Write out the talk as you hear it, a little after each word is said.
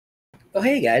Oh,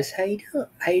 hey guys, how you doing?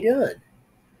 How you doing?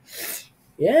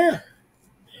 Yeah.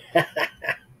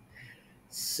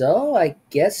 So I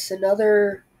guess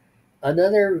another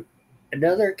another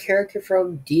character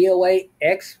from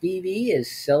DOAXVV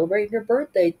is celebrating her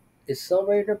birthday. Is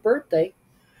celebrating her birthday,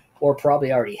 or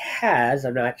probably already has.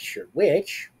 I'm not sure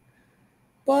which.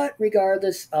 But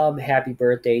regardless, happy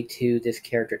birthday to this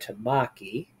character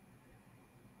Tamaki.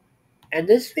 And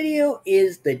this video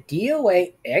is the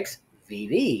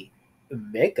DOAXVV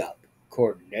Makeup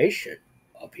Coordination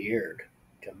appeared.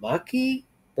 Tamaki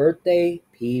Birthday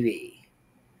PV.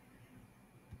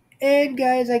 And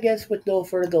guys, I guess with no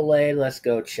further delay, let's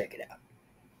go check it out.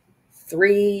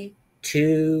 Three,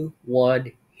 two,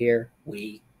 one, here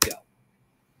we go.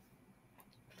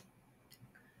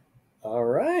 All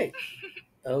right.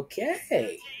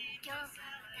 Okay.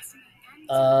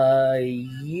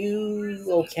 You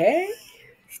okay?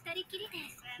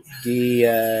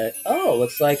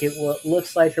 Looks like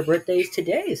her birthday's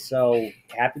today. So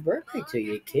happy birthday to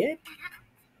you, kid.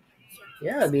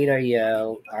 Yeah, I mean, are you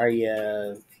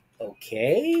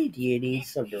okay? Do you need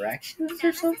some directions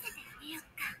or something?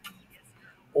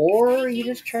 Or are you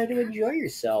just trying to enjoy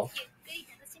yourself?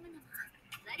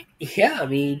 Yeah, I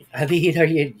mean, are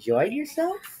you enjoying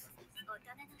yourself?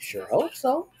 Sure hope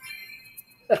so.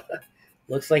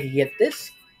 Looks like you get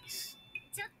this,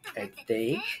 I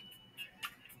think.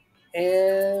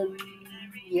 And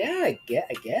yeah, I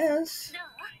guess.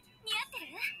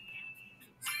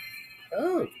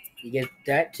 Oh, you get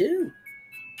that too.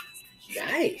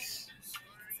 Nice.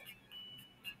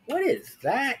 What is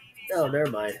that? Oh, never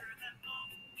mind.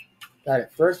 Thought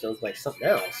at first it was like something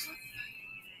else.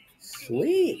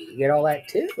 Sweet, you get all that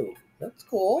too. That's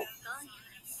cool.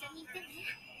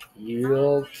 You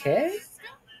okay?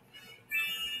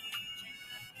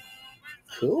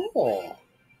 Cool.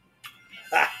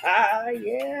 Haha,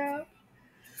 yeah.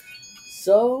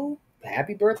 So,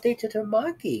 happy birthday to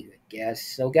Tamaki, I guess.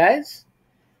 So, guys,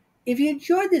 if you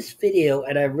enjoyed this video,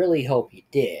 and I really hope you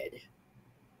did,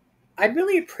 I'd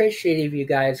really appreciate if you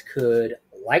guys could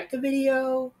like the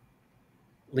video,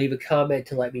 leave a comment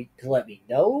to let me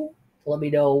know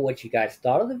what you guys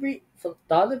thought of the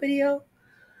video.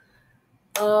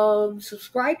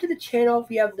 Subscribe to the channel if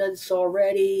you haven't done so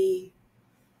already.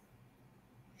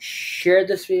 Share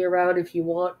this video around if you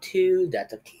want to.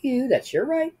 That's up to you. That's your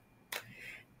right.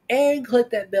 And click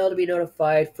that bell to be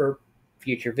notified for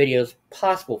future videos,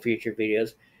 possible future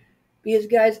videos. Because,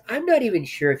 guys, I'm not even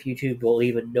sure if YouTube will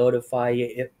even notify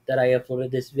you that I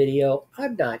uploaded this video.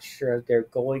 I'm not sure if they're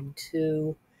going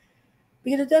to.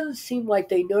 Because it doesn't seem like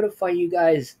they notify you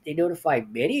guys. They notify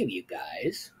many of you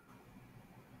guys.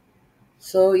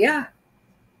 So, yeah.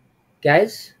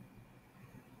 Guys,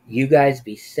 you guys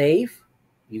be safe.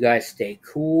 You guys stay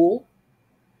cool.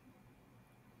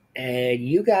 And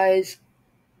you guys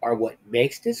are what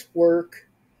makes this work.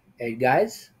 And,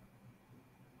 guys,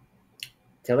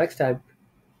 till next time.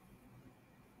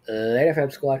 Later,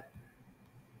 fam squad.